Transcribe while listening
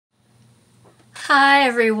Hi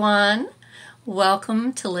everyone,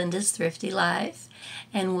 welcome to Linda's Thrifty Life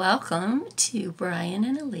and welcome to Brian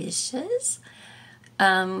and Elisha's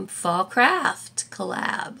Fall Craft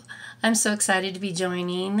Collab. I'm so excited to be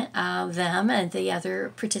joining them and the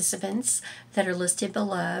other participants that are listed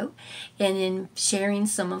below and in sharing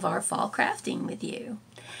some of our fall crafting with you.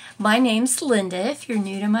 My name's Linda, if you're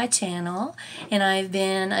new to my channel, and I've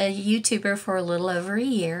been a YouTuber for a little over a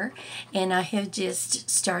year, and I have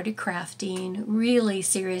just started crafting really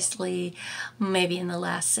seriously maybe in the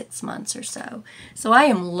last 6 months or so. So I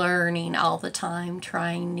am learning all the time,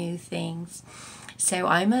 trying new things. So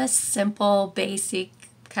I'm a simple, basic,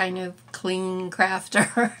 kind of clean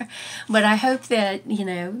crafter, but I hope that,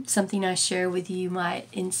 something I share with you might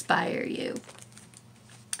inspire you.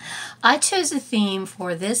 I chose a theme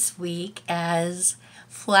for this week as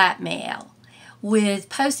flat mail, with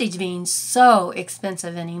postage being so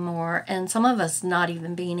expensive anymore, and some of us not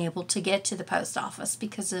even being able to get to the post office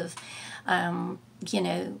because of,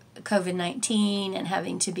 COVID-19 and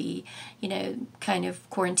having to be, kind of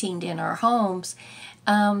quarantined in our homes.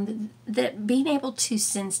 That being able to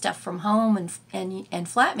send stuff from home and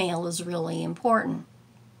flat mail is really important.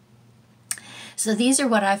 So these are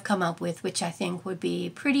what I've come up with, which I think would be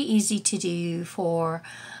pretty easy to do for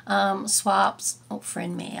swaps or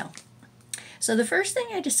friend mail. So the first thing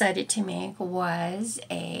I decided to make was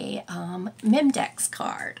a Memdex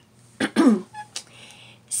card.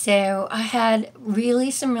 So I had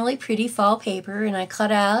some really pretty fall paper, and I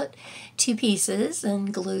cut out 2 pieces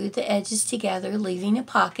and glued the edges together, leaving a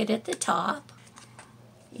pocket at the top.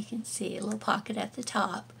 You can see a little pocket at the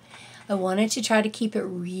top. I wanted to try to keep it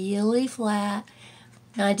really flat.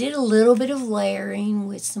 Now I did a little bit of layering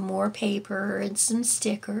with some more paper and some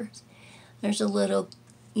stickers. There's a little,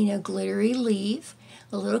 glittery leaf,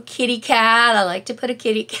 a little kitty cat. I like to put a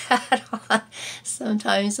kitty cat on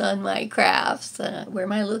sometimes on my crafts. I wear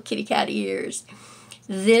my little kitty cat ears.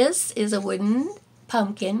 This is a wooden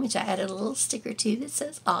pumpkin, which I added a little sticker to that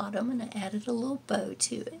says autumn, and I added a little bow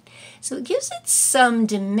to it. So it gives it some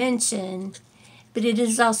dimension, but it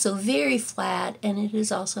is also very flat, and it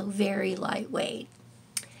is also very lightweight.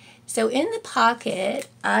 So in the pocket,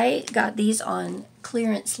 I got these on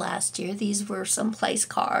clearance last year. These were some place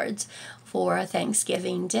cards for a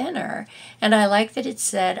Thanksgiving dinner, and I like that it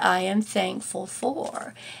said, "I am thankful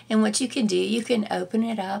for." And what you can do, you can open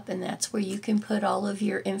it up, and that's where you can put all of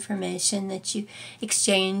your information that you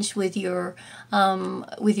exchange with your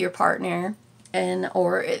partner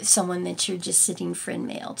or someone that you're just sending friend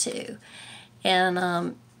mail to.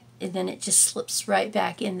 And then it just slips right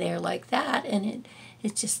back in there like that, and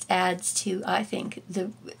it just adds to, I think,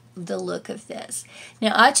 the look of this.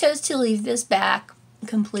 Now I chose to leave this back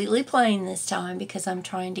completely plain this time because I'm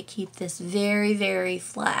trying to keep this very, very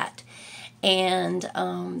flat and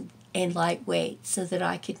lightweight so that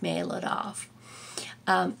I could mail it off.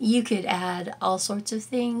 You could add all sorts of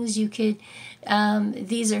things. You could.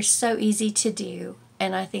 These are so easy to do,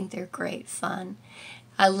 and I think they're great fun.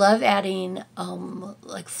 I love adding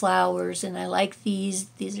like flowers, and I like these.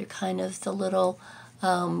 These are kind of the little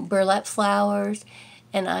burlap flowers,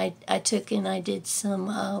 and I took and I did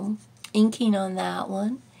some inking on that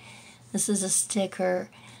one. This is a sticker,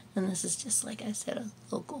 and this is just, like I said, a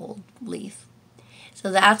little gold leaf.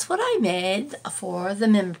 So that's what I made for the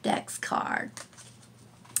Memdex card.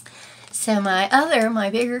 So my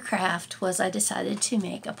bigger craft was I decided to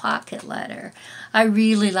make a pocket letter. I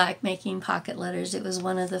really like making pocket letters. It was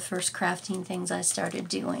one of the first crafting things I started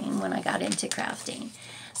doing when I got into crafting.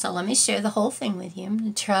 So let me share the whole thing with you. I'm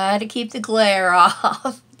going to try to keep the glare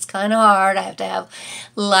off. It's kind of hard. I have to have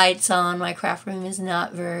lights on. My craft room is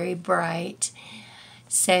not very bright.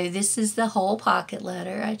 So this is the whole pocket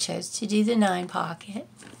letter. I chose to do the 9 pocket.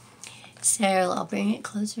 So I'll bring it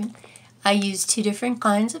closer. I used 2 different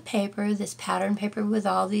kinds of paper. This pattern paper with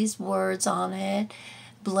all these words on it.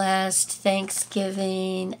 Blessed,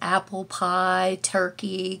 Thanksgiving, apple pie,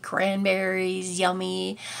 turkey, cranberries,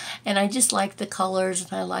 yummy. And I just liked the colors,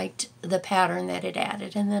 and I liked the pattern that it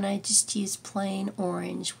added. And then I just used plain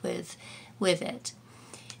orange with it.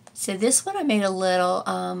 So this one I made a little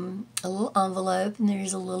envelope, and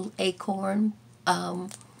there's a little acorn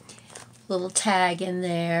little tag in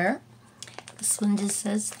there. This one just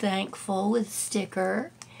says thankful with a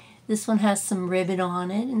sticker. This one has some ribbon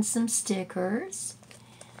on it and some stickers.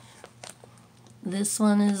 This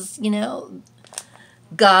one is,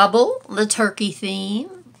 gobble, the turkey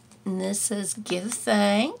theme. And this says give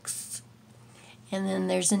thanks. And then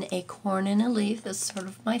there's an acorn and a leaf. That's sort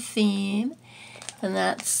of my theme. And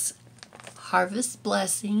that's harvest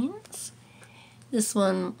blessings. This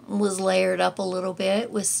one was layered up a little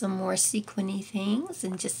bit with some more sequiny things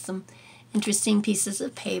and just some interesting pieces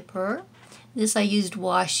of paper. This I used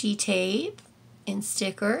washi tape and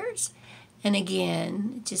stickers, and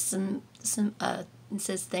again just some it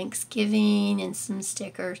says Thanksgiving and some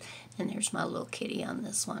stickers, and there's my little kitty on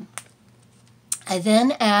this one. I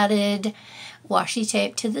then added washi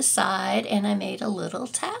tape to the side and I made a little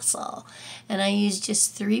tassel, and I used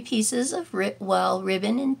just 3 pieces of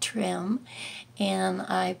ribbon and trim, and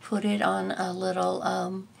I put it on a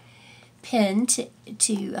little pin to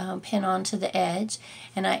pin onto the edge,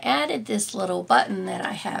 and I added this little button that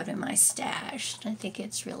I have in my stash. I think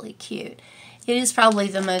it's really cute. It is probably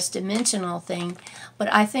the most dimensional thing,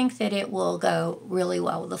 but I think that it will go really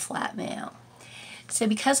well with a flat mail. So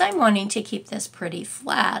because I'm wanting to keep this pretty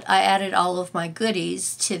flat, I added all of my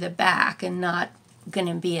goodies to the back and not going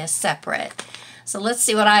to be a separate. So let's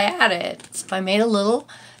see what I added. So I made a little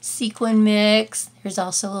sequin mix. There's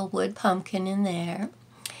also a wood pumpkin in there.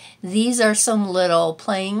 These are some little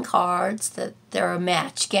playing cards that they're a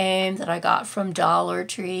match game that I got from Dollar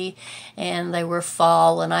Tree, and they were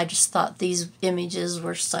fall, and I just thought these images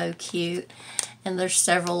were so cute. And there's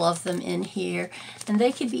several of them in here, and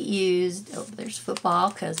they could be used. Oh, there's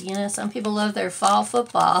football, because you know some people love their fall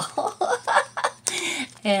football.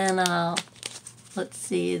 And let's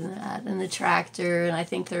see that, and the tractor, and I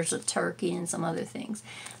think there's a turkey and some other things.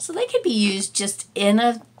 So they could be used just in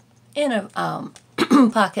a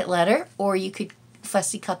pocket letter, or you could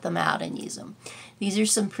fussy cut them out and use them. These are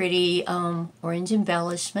some pretty orange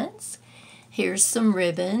embellishments. Here's some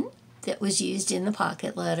ribbon that was used in the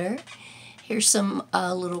pocket letter. Here's some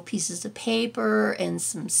little pieces of paper and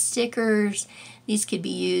some stickers. These could be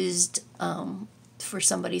used for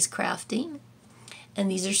somebody's crafting. And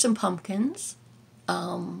these are some pumpkins,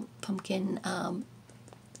 pumpkin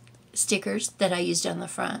stickers that I used on the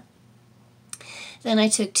front. Then I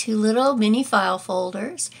took 2 little mini file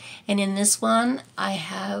folders, and in this one I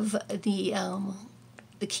have the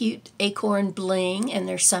cute acorn bling, and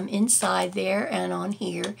there's some inside there and on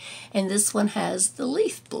here, and this one has the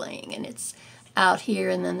leaf bling, and it's out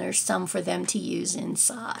here, and then there's some for them to use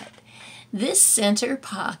inside. This center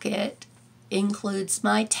pocket includes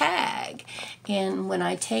my tag, and when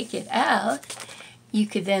I take it out, you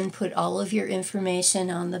could then put all of your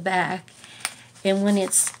information on the back, and when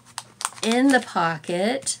it's in the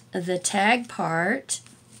pocket, the tag part,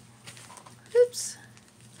 oops,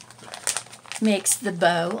 makes the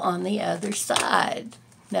bow on the other side.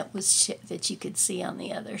 That you could see on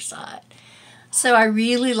the other side. So I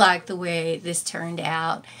really like the way this turned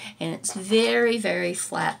out, and it's very, very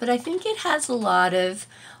flat, but I think it has a lot of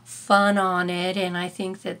fun on it, and I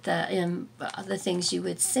think that the things you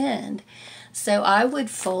would send. So I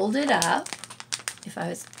would fold it up if I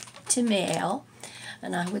was to mail,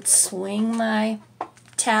 and I would swing my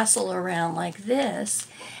tassel around like this,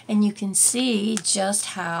 and you can see just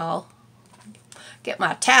how, get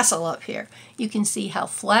my tassel up here, you can see how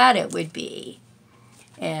flat it would be.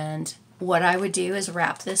 And what I would do is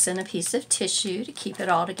wrap this in a piece of tissue to keep it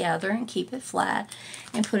all together and keep it flat,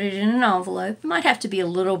 and put it in an envelope. It might have to be a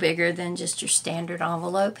little bigger than just your standard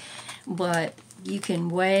envelope, but you can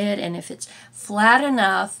weigh it, and if it's flat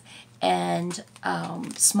enough and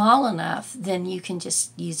small enough, then you can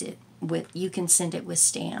just use it with, you can send it with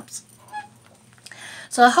stamps.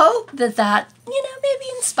 So I hope that maybe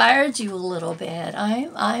inspired you a little bit.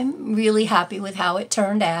 I'm really happy with how it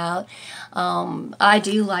turned out. I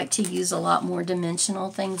do like to use a lot more dimensional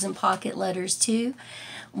things in pocket letters too,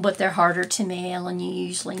 but they're harder to mail, and you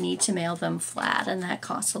usually need to mail them flat, and that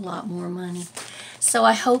costs a lot more money. So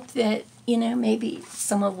I hope that maybe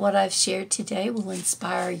some of what I've shared today will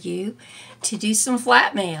inspire you to do some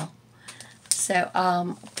flat mail. So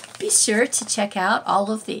be sure to check out all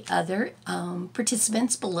of the other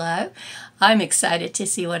participants below. I'm excited to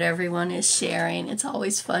see what everyone is sharing. It's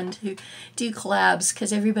always fun to do collabs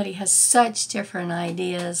because everybody has such different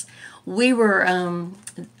ideas. We were,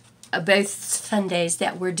 both Sundays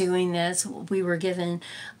that we're doing this, we were given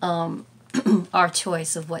our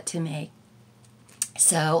choice of what to make.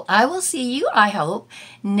 So I will see you, I hope,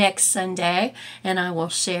 next Sunday, and I will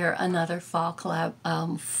share another fall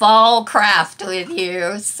collab, fall craft with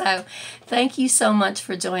you. So thank you so much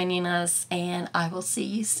for joining us, and I will see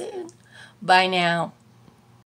you soon. Bye now.